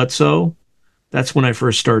Chris Bledsoe, that's when I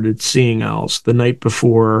first started seeing owls. The night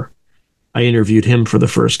before I interviewed him for the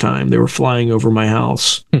first time, they were flying over my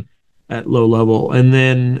house at low level. And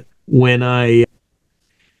then when I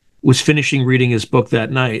was finishing reading his book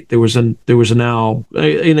that night, there was an owl,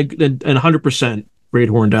 in a 100% great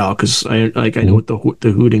horned owl, because I know what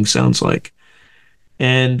the hooting sounds like,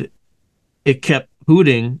 and it kept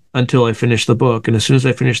hooting until I finished the book, and as soon as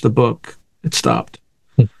I finished the book, it stopped.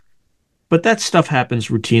 But that stuff happens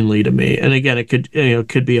routinely to me, and again, it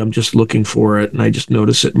could be I'm just looking for it and I just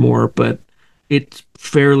notice it more, but it's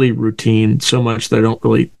fairly routine, so much that I don't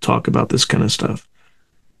really talk about this kind of stuff.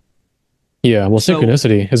 Yeah, well,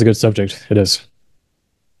 synchronicity is a good subject. It is.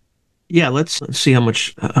 Yeah, let's see how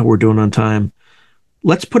much we're doing on time.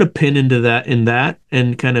 Let's put a pin into that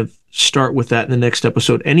and kind of start with that in the next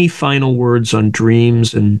episode. Any final words on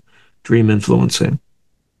dreams and dream influencing?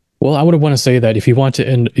 Well, I would want to say that if you want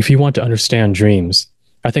to understand dreams,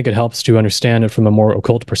 I think it helps to understand it from a more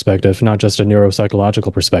occult perspective, not just a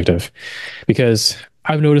neuropsychological perspective. Because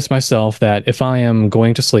I've noticed myself that if I am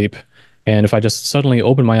going to sleep and if I just suddenly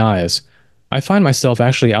open my eyes, I find myself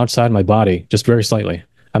actually outside my body, just very slightly.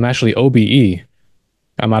 I'm actually OBE.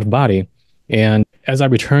 I'm out of body. And as I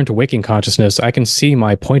return to waking consciousness, I can see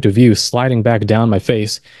my point of view sliding back down my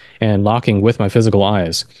face and locking with my physical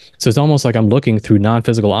eyes. So it's almost like I'm looking through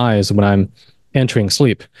non-physical eyes when I'm entering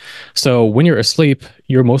sleep. So when you're asleep,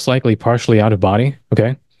 you're most likely partially out of body,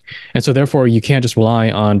 okay? And so therefore, you can't just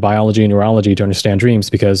rely on biology and neurology to understand dreams,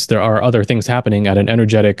 because there are other things happening at an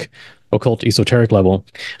energetic, occult, esoteric level.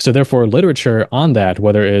 So therefore, literature on that,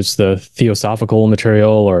 whether it's the theosophical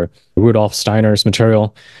material or Rudolf Steiner's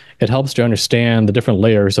material, it helps to understand the different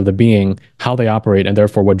layers of the being, how they operate, and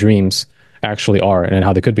therefore what dreams actually are and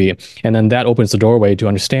how they could be. And then that opens the doorway to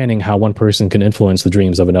understanding how one person can influence the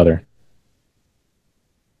dreams of another.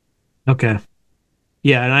 Okay.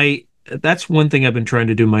 Yeah, and that's one thing I've been trying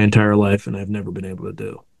to do my entire life, and I've never been able to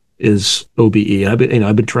do, is OBE. I've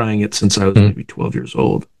been trying it since I was maybe 12 years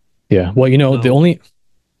old. Yeah. Well, the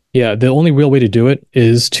only real way to do it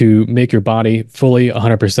is to make your body fully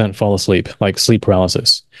 100% fall asleep, like sleep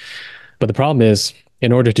paralysis. But the problem is,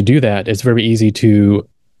 in order to do that, it's very easy to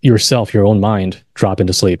yourself, your own mind, drop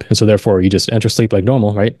into sleep. And so therefore you just enter sleep like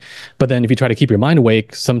normal, right? But then if you try to keep your mind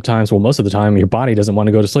awake, sometimes, well, most of the time, your body doesn't want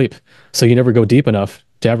to go to sleep. So you never go deep enough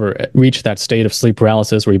to ever reach that state of sleep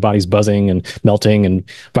paralysis where your body's buzzing and melting and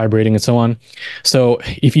vibrating and so on. So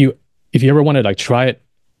if you ever want to like try it,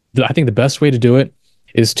 I think the best way to do it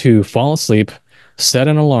is to fall asleep, set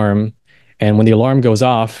an alarm, and when the alarm goes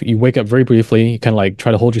off, you wake up very briefly, you kind of like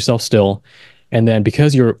try to hold yourself still. And then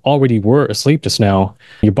because you already were asleep just now,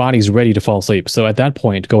 your body's ready to fall asleep. So at that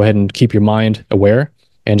point, go ahead and keep your mind aware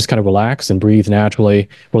and just kind of relax and breathe naturally,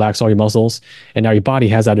 relax all your muscles. And now your body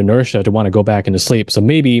has that inertia to want to go back into sleep. So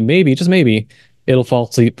maybe, just maybe, it'll fall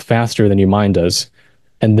asleep faster than your mind does.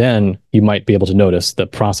 And then you might be able to notice the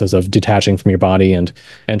process of detaching from your body and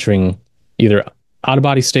entering either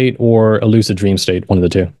out-of-body state or a lucid dream state, one of the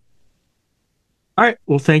two. All right.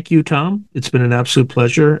 Well, thank you, Tom. It's been an absolute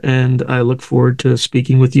pleasure, and I look forward to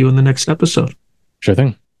speaking with you in the next episode. Sure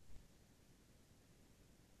thing.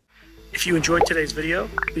 If you enjoyed today's video,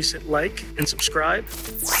 please hit like and subscribe,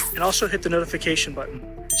 and also hit the notification button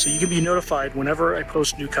so you can be notified whenever I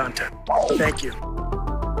post new content. Thank you.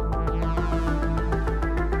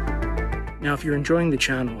 Now, if you're enjoying the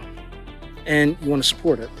channel and you want to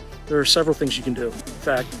support it, there are several things you can do. In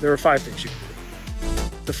fact, there are 5 things you can do.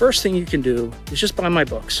 The first thing you can do is just buy my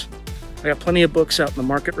books. I got plenty of books out in the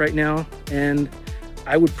market right now, and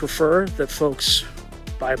I would prefer that folks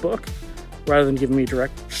buy a book rather than giving me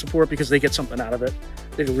direct support, because they get something out of it.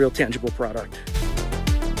 They get a real tangible product.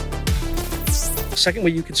 The second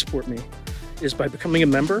way you can support me is by becoming a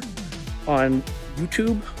member on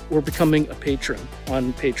YouTube or becoming a patron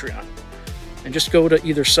on Patreon. And just go to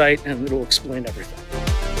either site and it'll explain everything.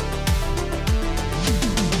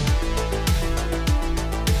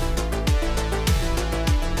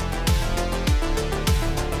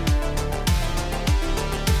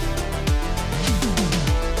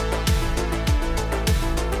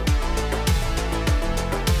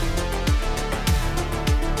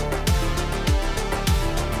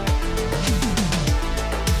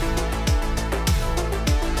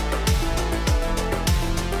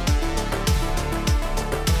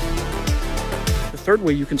 third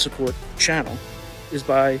way you can support the channel is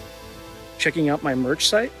by checking out my merch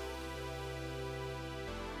site,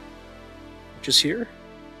 which is here.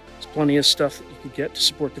 There's plenty of stuff that you can get to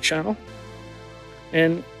support the channel.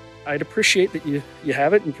 And I'd appreciate that you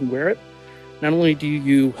have it and can wear it. Not only do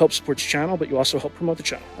you help support the channel, but you also help promote the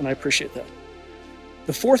channel, and I appreciate that.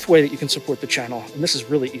 The fourth way that you can support the channel, and this is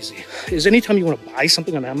really easy, is anytime you want to buy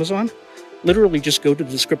something on Amazon, literally just go to the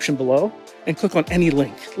description below and click on any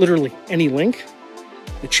link, literally any link.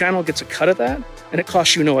 The channel gets a cut of that, and it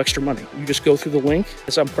costs you no extra money. You just go through the link,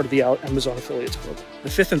 as I'm part of the Amazon Affiliates Club.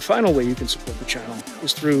 The fifth and final way you can support the channel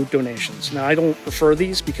is through donations. Now, I don't prefer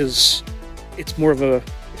these because it's more of a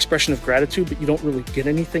expression of gratitude, but you don't really get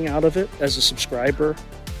anything out of it as a subscriber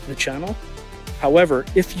to the channel. However,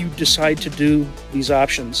 if you decide to do these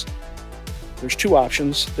options, there's two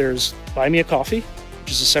options. There's Buy Me a Coffee,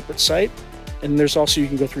 which is a separate site, and there's also, you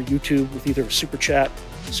can go through YouTube with either a super chat,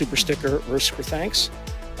 super sticker, or a super thanks.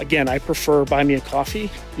 Again, I prefer Buy Me a Coffee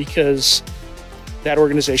because that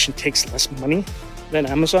organization takes less money than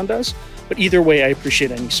Amazon does. But either way, I appreciate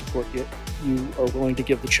any support you are willing to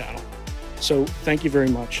give the channel. So thank you very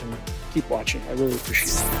much, and keep watching. I really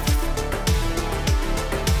appreciate it.